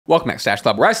Welcome back to Stache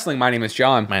Club Wrestling. My name is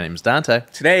John. My name is Dante.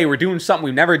 Today we're doing something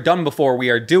we've never done before.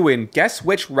 We are doing guess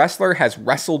which wrestler has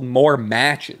wrestled more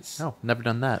matches. Oh, never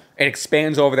done that. It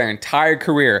expands over their entire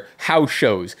career, house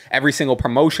shows, every single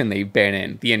promotion they've been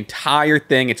in, the entire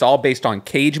thing. It's all based on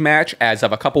cage match as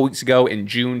of a couple weeks ago in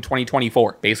June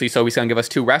 2024. Basically, so he's going to give us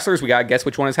two wrestlers. We got to guess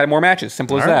which one has had more matches.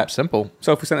 Simple as that. Simple.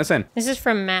 So if we send this in. This is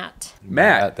from Matt.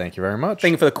 Matt. Thank you very much.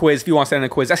 Thank you for the quiz. If you want to send in a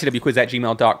quiz,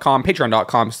 scwquiz@gmail.com,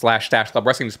 patreon.com/Stache Club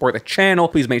Wrestling to support the channel.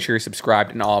 Please make sure you're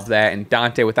subscribed and all of that. And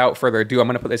Dante, without further ado, I'm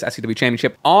going to put this SCW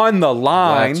Championship on the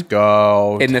line. Let's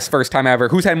go. In this first time ever.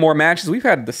 Who's had more matches? We've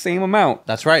had the same amount.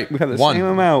 That's right. We've had the same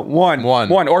amount. One.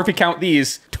 Or if you count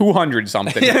these, 200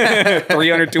 something.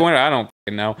 300, 200, I don't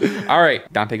know. All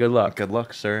right, Dante, good luck. Good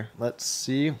luck, sir. Let's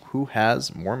see who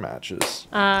has more matches.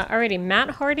 Alrighty,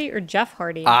 Matt Hardy or Jeff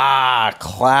Hardy? Ah,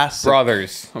 classic.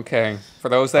 Brothers. Okay. For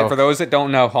those that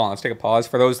don't know, hold on, let's take a pause.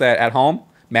 For those that at home,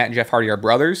 Matt and Jeff Hardy are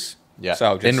brothers. Yeah,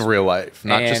 so just, in real life,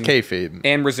 not just kayfabe.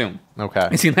 And resume. Okay.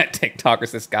 I seen that TikTok where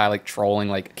this guy like trolling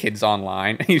like kids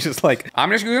online. And he's just like, I'm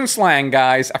just using slang,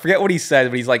 guys. I forget what he says,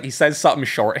 but he's like, he says something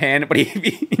shorthand, but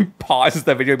he pauses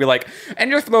the video and be like, and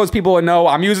just for those people who know,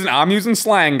 I'm using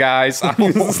slang, guys. I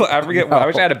forget. No. I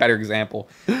wish I had a better example.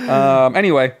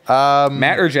 Anyway,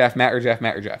 Matt or Jeff, Matt or Jeff,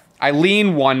 Matt or Jeff. I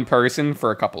lean one person for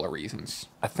a couple of reasons.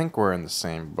 I think we're in the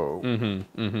same boat.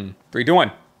 3, 2,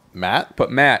 1. Matt?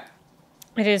 Put Matt.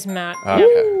 It is Matt. Okay.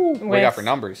 What do you got for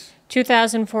numbers?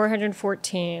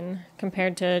 2,414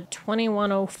 compared to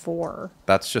 2,104.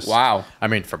 That's just wow. I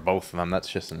mean, for both of them, that's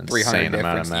just an insane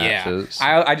amount of matches.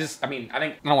 Yeah. I think I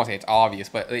don't want to say it's obvious,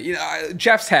 but you know,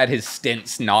 Jeff's had his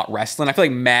stints not wrestling. I feel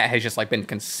like Matt has just like been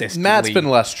consistently. Matt's been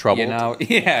less troubled. You know,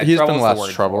 yeah, he's been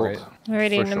less troubled.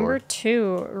 Alrighty, number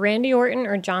 2, Randy Orton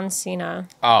or John Cena?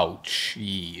 Oh,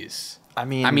 jeez. I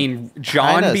mean,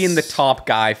 John being the top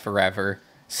guy forever.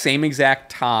 Same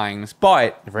exact times,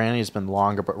 but Randy's been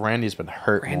longer, but Randy's been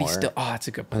hurt more. Still, oh, that's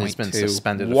a good point. And he's been too.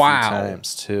 suspended a few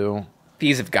times too.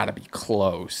 These have got to be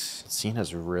close.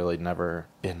 Cena's really never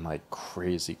been like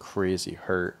crazy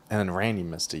hurt, and then Randy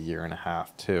missed a year and a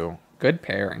half too. Good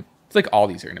pairing. It's like all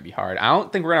these are gonna be hard. I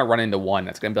don't think we're gonna run into one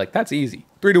that's gonna be like that's easy.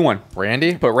 3, 2, 1.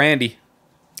 Randy? Put Randy.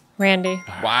 Randy.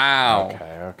 Wow.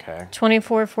 Okay.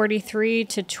 2443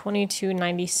 to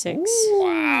 2296.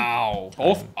 Wow.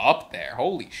 Both up there.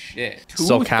 Holy shit.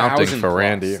 Still counting for plus.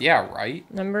 Randy. Yeah, right?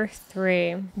 Number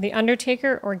 3, The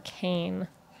Undertaker or Kane?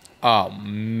 Oh,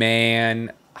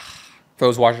 man. For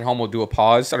those watching at home, we'll do a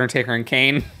pause. Undertaker and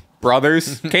Kane.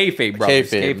 Brothers. Kayfabe brothers.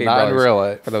 Kayfabe, not in real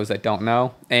life. For those that don't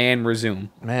know. And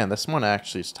resume. Man, this one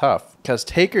actually is tough. Because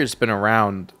Taker's been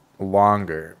around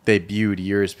longer. Debuted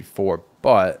years before,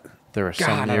 but there were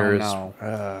some years.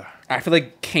 I feel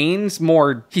like Kane's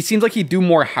more. He seems like he'd do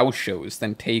more house shows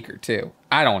than Taker too.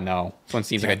 I don't know. This one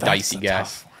seems like a dicey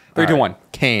guess. 3, 2, 1.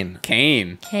 Kane.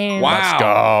 Wow. Let's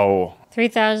go.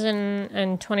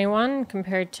 3,021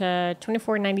 compared to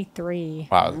 2,493.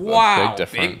 Wow.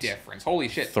 Big difference. Holy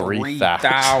shit.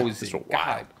 3,000.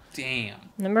 God damn.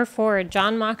 Number 4,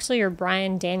 John Moxley or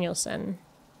Bryan Danielson?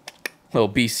 Little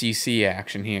BCC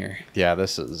action here. Yeah,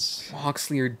 this is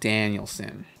Moxley or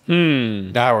Danielson.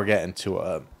 Now we're getting to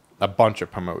a bunch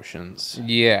of promotions.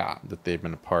 Yeah. That they've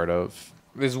been a part of.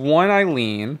 There's one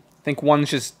Eileen. I think one's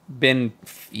just been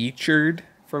featured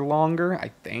for longer,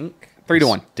 I think. 3, 2,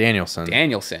 1.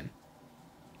 Danielson.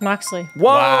 Moxley. Whoa!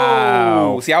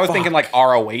 Wow. See, I was thinking like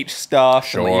ROH stuff.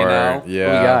 Sure. And, you know, yeah.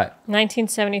 What we got?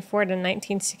 1974 to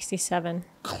 1967.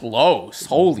 Close.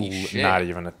 Holy shit. Not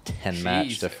even a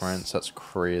 10-match difference. That's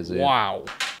crazy. Wow.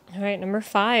 All right, number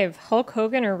 5, Hulk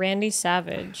Hogan or Randy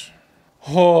Savage?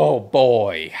 Oh,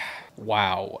 boy.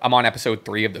 Wow. I'm on episode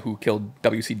 3 of the Who Killed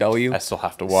WCW. I still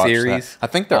have to watch series. That. I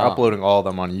think they're uploading all of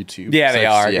them on YouTube. Yeah, they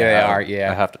are.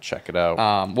 I have to check it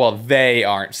out. Well, they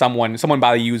aren't. Someone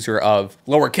by the user of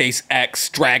lowercase x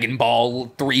Dragon Ball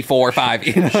 345.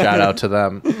 Shout out to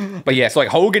them. But yeah, so like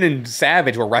Hogan and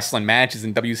Savage were wrestling matches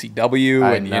in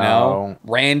WCW, and you know,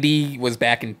 Randy was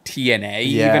back in TNA,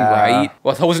 even, right?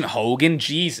 Well, it wasn't Hogan.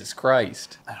 Jesus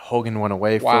Christ. Hogan went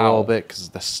away for a little bit because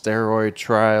of the steroid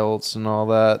trials and all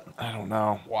that. I don't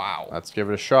know. Wow. Let's give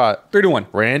it a shot. 3, 2, 1.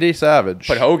 Randy Savage.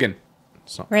 Put Hogan.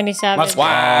 Randy Savage.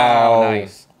 Wow.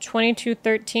 Nice.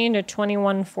 2213 to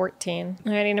 2114.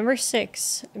 Alrighty, number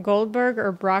 6, Goldberg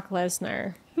or Brock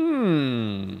Lesnar?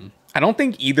 I don't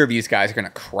think either of these guys are gonna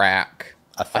crack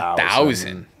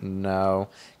 1,000. No,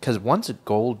 because once at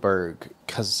Goldberg,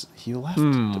 because he left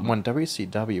when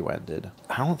WCW ended.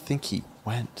 I don't think he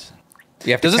went.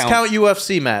 Does this count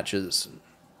UFC matches?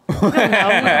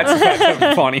 That's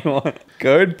a funny one.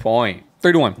 Good point.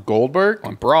 3, 2, 1. Goldberg?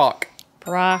 On Brock.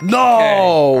 Brock.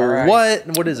 No! Okay.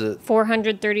 Right. What is it?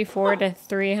 434 to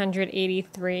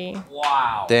 383.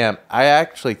 Wow. Damn, I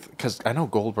actually, because I know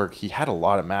Goldberg, he had a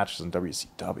lot of matches in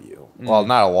WCW. Well,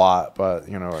 not a lot, but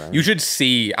you know what I mean. You should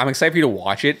see, I'm excited for you to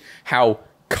watch it, how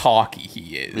cocky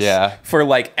he is. Yeah. For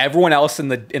like everyone else in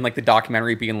the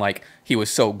documentary being like, he was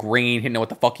so green, he didn't know what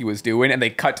the fuck he was doing, and they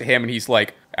cut to him and he's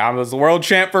like, I was the world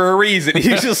champ for a reason.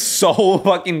 He's just so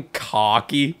fucking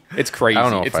cocky. It's crazy. I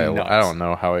don't know it's if nuts. I don't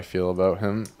know how I feel about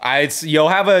him. You'll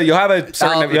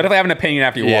definitely have an opinion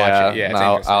after you watch it.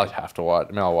 Yeah, it's I'll have to watch.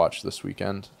 I mean, I'll watch this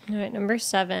weekend. All right, number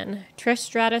 7. Trish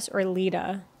Stratus or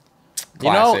Lita?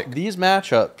 Classic. You know, these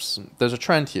matchups, there's a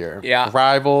trend here. Yeah.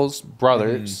 Rivals,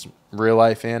 brothers, real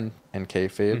life and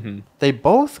kayfabe. They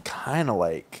both kind of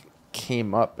like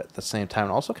came up at the same time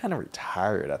and also kind of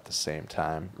retired at the same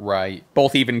time. Right.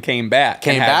 Both even came back.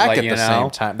 Came back at the same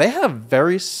time. They have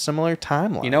very similar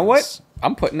timelines. You know what?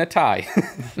 I'm putting a tie. I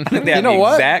think they have the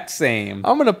exact same.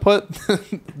 I'm going to put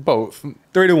both.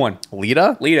 3-1.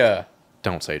 Lita.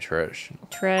 Don't say Trish.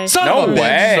 Trish. No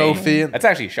way. Sophie. That's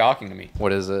actually shocking to me.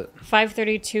 What is it?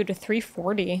 532 to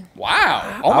 340.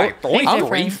 Wow. Oh my, only I'm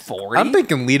 340? I'm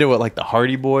thinking Lita with like the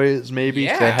Hardy Boys, maybe.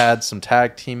 Yeah. They had some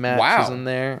tag team matches in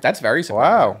there. That's very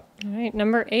surprising. Wow. All right,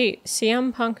 number 8.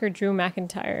 CM Punk or Drew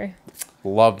McIntyre?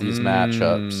 Love these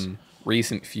matchups.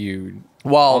 Recent feud.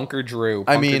 Well, Punk or Drew.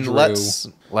 I Punk or mean, Drew. let's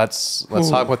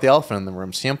talk about the elephant in the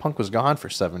room. CM Punk was gone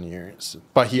for 7 years,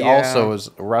 but he also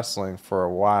was wrestling for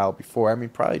a while before. I mean,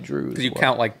 probably Drew. Because you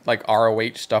count like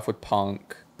ROH stuff with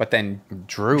Punk, but then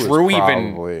Drew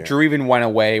even went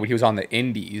away when he was on the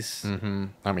Indies.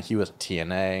 I mean, he was a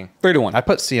TNA. 3-1. I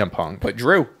put CM Punk. Put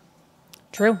Drew.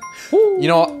 You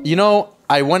know,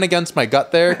 I went against my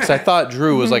gut there because I thought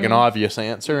Drew was like an obvious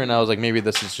answer, and I was like, maybe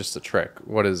this is just a trick.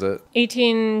 What is it?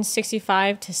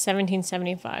 1865 to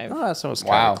 1775. Oh, that sounds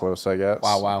kind of close, I guess.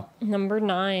 Number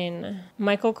 9.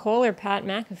 Michael Cole or Pat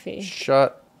McAfee?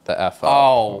 Shut the F up.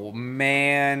 Oh,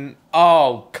 man.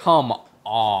 Oh, come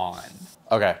on.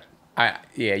 Okay.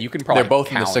 You can probably. They're both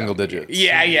in the count single them. digits.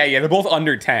 Yeah. They're both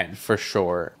under 10. For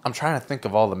sure. I'm trying to think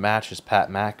of all the matches Pat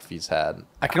McAfee's had.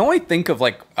 I can only think of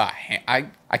like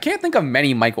I can't think of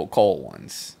many Michael Cole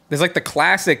ones. There's like the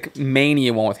classic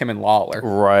Mania one with him and Lawler.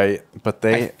 Right, but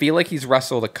I feel like he's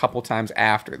wrestled a couple times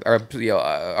after or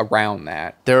around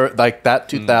that. They're like that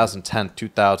 2010,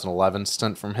 2011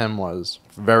 stint from him was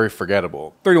very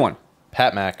forgettable. 3-1.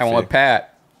 Pat McAfee. I went with Pat.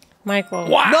 Michael.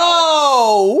 Wow.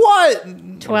 No!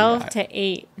 What? 12 to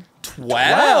 8.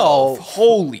 12?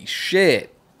 Holy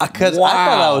shit. Because I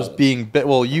thought I was being bit.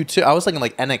 Well, you too. I was thinking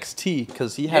like NXT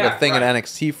because he had a thing in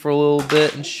NXT for a little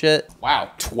bit and shit.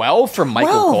 Wow, 12 from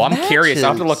Michael 12 Cole. I'm curious.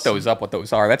 I'll have to look matches. those up. What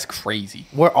those are? That's crazy.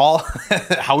 We're all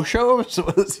house shows.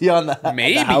 Was he on that?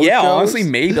 Maybe, the house yeah. shows? Honestly,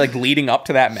 maybe like leading up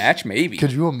to that match. Maybe.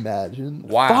 Could you imagine?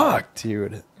 Wow. Fuck,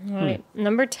 dude. All right.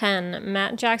 Number 10.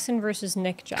 Matt Jackson versus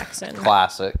Nick Jackson.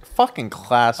 Classic. Fucking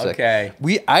classic. Okay.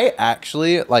 I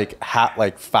actually like had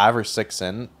like 5 or 6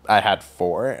 in. I had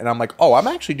 4, and I'm like, oh, I'm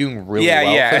actually doing really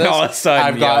well for and this. all of a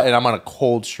sudden, and I'm on a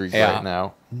cold streak Yeah. right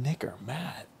now. Nick or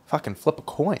Matt? Fucking flip a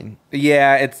coin.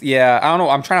 Yeah, I don't know.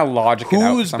 I'm trying to logic it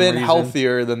out. Who's been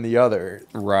healthier than the other?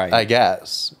 Right. I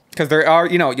guess. Because there are,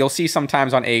 you'll see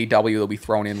sometimes on AEW they'll be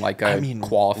thrown in like a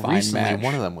qualifying recently, match.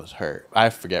 One of them was hurt. I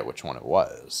forget which one it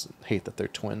was. Hate that they're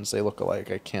twins. They look alike.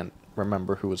 I can't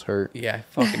remember who was hurt. Yeah, I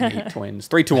fucking hate twins.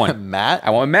 3-2-1. Matt?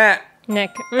 I want Matt.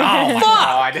 Nick. Oh my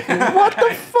God. What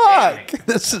the fuck?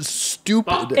 This is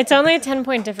stupid. It's only a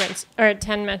 10-point difference, or a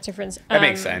 10-match difference. That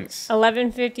makes sense.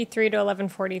 1153 to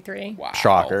 1143. Wow.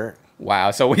 Shocker.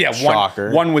 Wow. So yeah,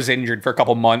 Shocker. one was injured for a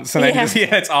couple months, and then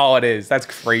that's all it is. That's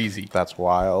crazy. That's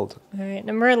wild. All right,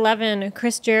 number 11.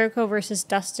 Chris Jericho versus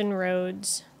Dustin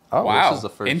Rhodes. Oh, Wow. this is the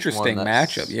first Interesting one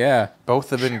that's- matchup. Yeah. Both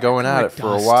have been going at it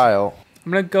for a Dust. while.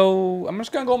 I'm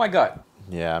just gonna go with my gut.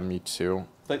 Yeah, me too.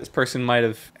 Like this person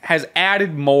has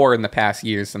added more in the past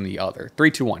years than the other.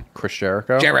 3-2-1. Chris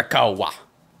Jericho? Jericho.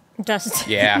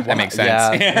 Dustin. Yeah, that makes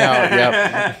sense.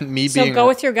 Yeah, no, yep. So go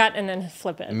with your gut and then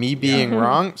flip it. Me being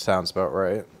wrong sounds about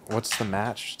right. What's the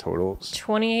match totals?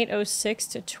 2806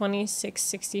 to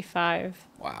 2665.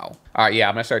 Wow. All right, yeah,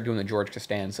 I'm gonna start doing the George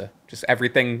Costanza. Just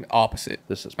everything opposite.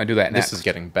 I do that next. This is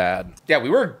getting bad. Yeah,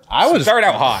 I was started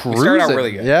out hot. We started out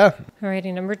really good. Yeah.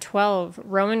 Alrighty, number 12.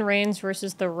 Roman Reigns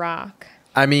versus The Rock.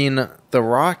 I mean, The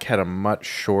Rock had a much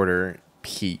shorter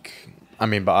peak. I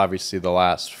mean, but obviously the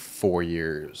last 4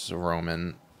 years,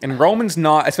 Roman. And Roman's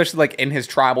not, especially like in his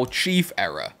tribal chief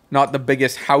era, not the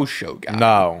biggest house show guy.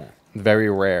 No. Very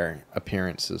rare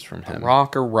appearances from him. The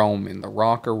Rock or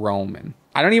Roman.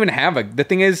 I don't even have the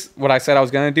thing is, what I said I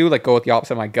was going to do, like go with the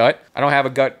opposite of my gut. I don't have a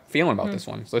gut feeling about this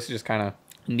one. So this is just kind of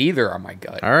Neither are my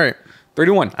gut. All right.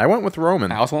 3-1. I went with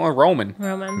Roman. I also went with Roman.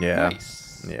 Roman. Yeah.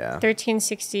 Nice. Yeah.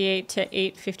 1368 to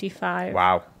 855.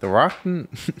 Wow. The Rock didn't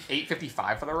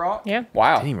 855 for The Rock? Yeah.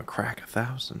 Wow. even crack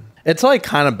 1,000. It's like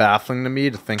kind of baffling to me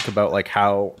to think about like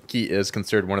how he is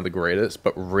considered one of the greatest,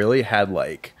 but really had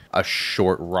like a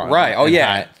short run. Right. Oh,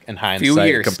 yeah. In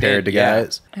hindsight compared to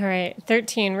guys. All right.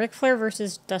 13. Ric Flair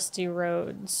versus Dusty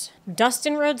Rhodes.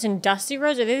 Dustin Rhodes and Dusty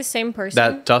Rhodes, are they the same person?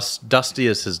 That Dusty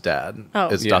is his dad. Oh.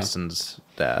 Is Yeah. Dustin's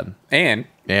dad. And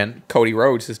Cody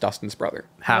Rhodes is Dustin's brother.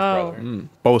 Half Oh. brother.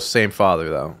 Both same father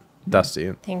though.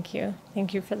 Dusty. Thank you.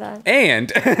 Thank you for that.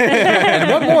 And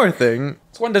And one more thing.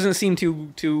 this one doesn't seem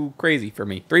too crazy for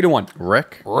me. 3-1.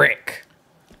 Rick. Rick.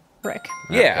 Rick.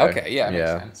 Yeah, okay. Yeah,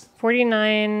 makes sense.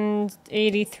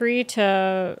 4983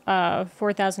 to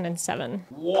 4007.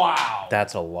 Wow.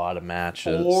 That's a lot of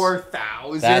matches.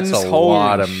 4,000. That's a Holy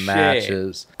lot of shit.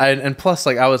 matches. And plus,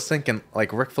 like, I was thinking,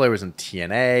 like, Ric Flair was in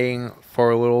TNA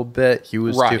for a little bit. He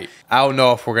was Right. too. I don't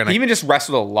know if we're going He to. even just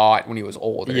wrestled a lot when he was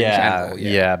older. Yeah, in general.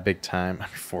 yeah, big time. I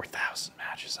mean, 4,000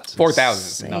 matches. That's 4,000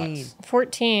 is insane. nuts.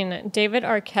 14. David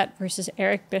Arquette versus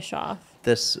Eric Bischoff.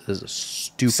 This is a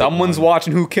stupid Someone's one.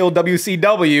 watching Who Killed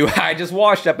WCW. I just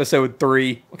watched episode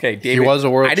 3. Okay, David. He was a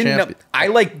world I didn't champion. know. I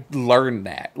like learned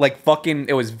that. Like fucking,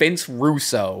 it was Vince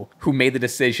Russo who made the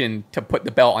decision to put the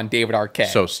belt on David Arquette.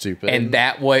 So stupid. And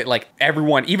that what like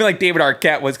everyone, even like David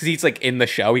Arquette was, because he's like in the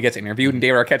show, he gets interviewed, and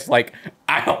David Arquette's like,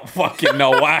 I don't fucking know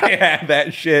why I had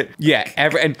that shit. Yeah,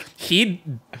 and he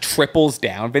triples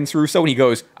down Vince Russo and he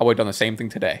goes, I would have done the same thing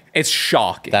today. It's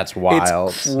shocking. That's wild.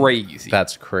 It's crazy.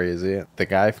 That's crazy. The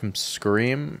guy from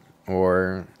Scream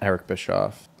or Eric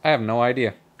Bischoff? I have no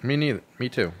idea. Me neither. Me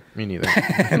too. Me neither.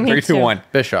 3, 2, 1.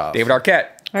 Bischoff. David Arquette.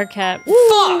 Arquette.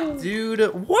 Fuck, dude.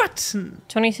 What?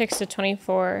 26 to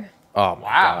 24. Oh my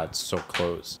Wow. god, so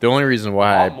close. The only reason A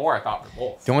why lot more I thought for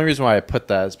both. the only reason why I put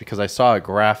that is because I saw a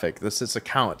graphic. This is a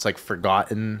count. It's like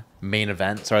forgotten main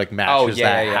events or like matches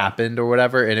that happened or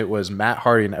whatever, and it was Matt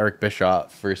Hardy and Eric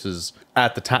Bischoff versus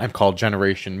at the time called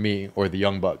Generation Me or the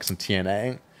Young Bucks in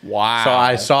TNA. Wow. So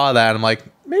I saw that and I'm like,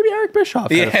 maybe Eric Bischoff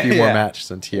had a few more matches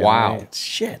than TNA. Wow.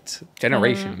 Shit.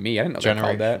 Generation Me. I didn't know they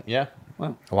called that. Yeah.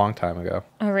 Wow. A long time ago.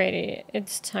 Alrighty,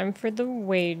 it's time for the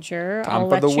wager. Time I'll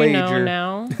for let the you know wager.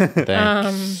 now.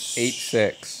 Thanks.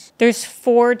 8-6. There's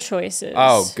 4 choices.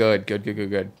 Oh, good.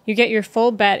 You get your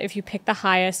full bet if you pick the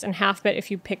highest, and half bet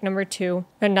if you pick number 2,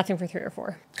 and nothing for 3 or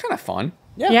 4. Kind of fun.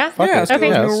 Yeah? Fuck Yeah, it. let's do Okay.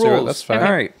 those Yeah, new let's do it. rules. That's fine.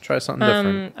 All right. Try something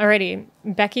different. Alrighty,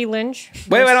 Becky Lynch.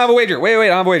 Wait, I don't have a wager. Wait, I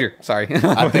don't have a wager. Sorry.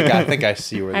 I think I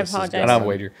see where I this is apologize. going. I don't have a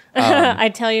wager. I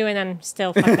tell you, and then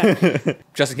still fuck up.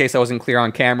 Just in case I wasn't clear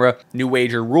on camera, new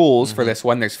wager rules for this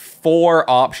one. There's 4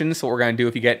 options. So what we're going to do,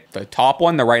 if you get the top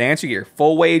one, the right answer, you get your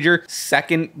full wager.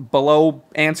 Second below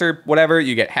answer, whatever,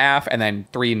 you get half. And then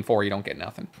 3 and 4, you don't get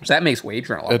nothing. So that makes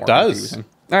wagering a lot It more does. confusing.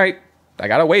 All right. I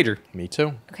got a wager. Me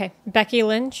too. Okay, Becky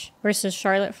Lynch versus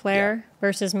Charlotte Flair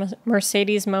versus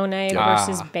Mercedes Moné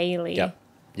versus Bailey.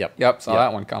 Yep. Saw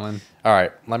that one coming. All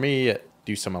right. Let me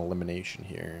do some elimination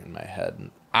here in my head.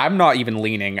 I'm not even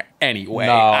leaning anyway.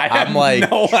 No, I have I'm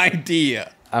like- no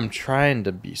idea. I'm trying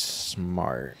to be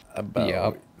smart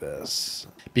about this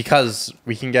because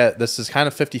we can get this is kind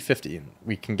of 50-50.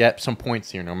 We can get some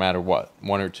points here no matter what,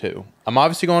 1 or 2. I'm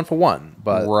obviously going for 1,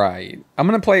 but Right. I'm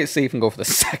going to play it safe and go for the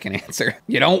second answer.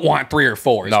 You don't want 3 or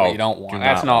 4 is No, what you don't do want. not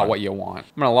That's not want. what you want.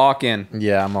 I'm going to lock in.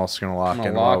 yeah, I'm also going to lock gonna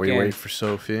in while lock we in. wait for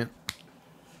Sophie.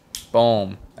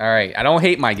 Boom. All right. I don't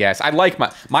hate my guess. I like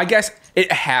my guess. It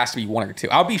has to be 1 or 2.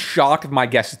 I'll be shocked if my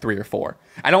guess is 3 or 4.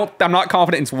 I'm not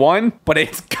confident it's 1, but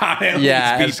it's gotta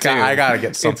Yeah, at least be 2. I got to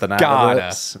get something It's out of gotta.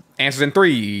 this. Answers in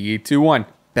 3, 2, 1.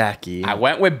 Becky. I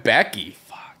went with Becky.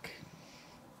 Fuck.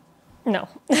 No.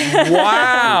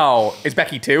 Wow. Is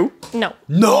Becky 2? No.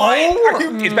 No!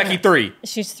 Is Becky 3?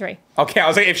 She's 3. Okay, I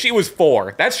was like, if she was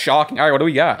 4, that's shocking. All right, what do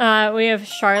we got? We have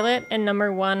Charlotte at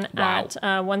number 1 Wow.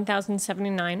 at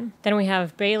 1,079. Then we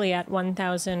have Bailey at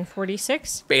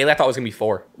 1,046. Bailey, I thought it was going to be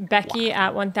 4. Becky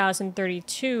at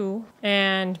 1,032.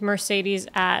 And Mercedes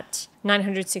at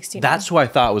 969. That's who I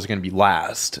thought was going to be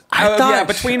last. Yeah,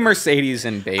 between Mercedes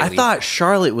and Bailey. I thought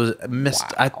Charlotte was missed.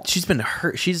 Wow. She's been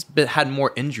hurt. Had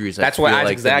more injuries. That's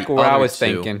exactly what I was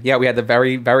thinking. Yeah, we had the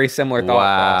very, very similar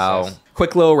thought process.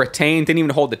 Quick little retain. Didn't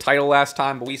even hold the title last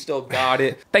time, but we still got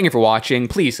it. Thank you for watching.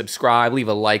 Please subscribe, leave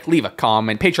a like, leave a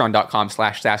comment.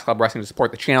 Patreon.com/Stache Club Wrestling to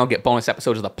support the channel. Get bonus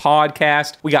episodes of the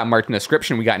podcast. We got merch in the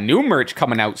description. We got new merch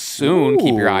coming out soon.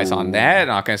 Keep your eyes on that.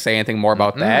 Not going to say anything more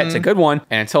about that. It's a good one.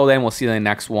 And until then, we'll see you in the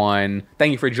next one.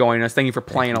 Thank you for joining us. Thank you for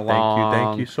playing along.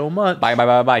 Thank you so much.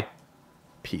 Bye.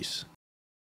 Peace.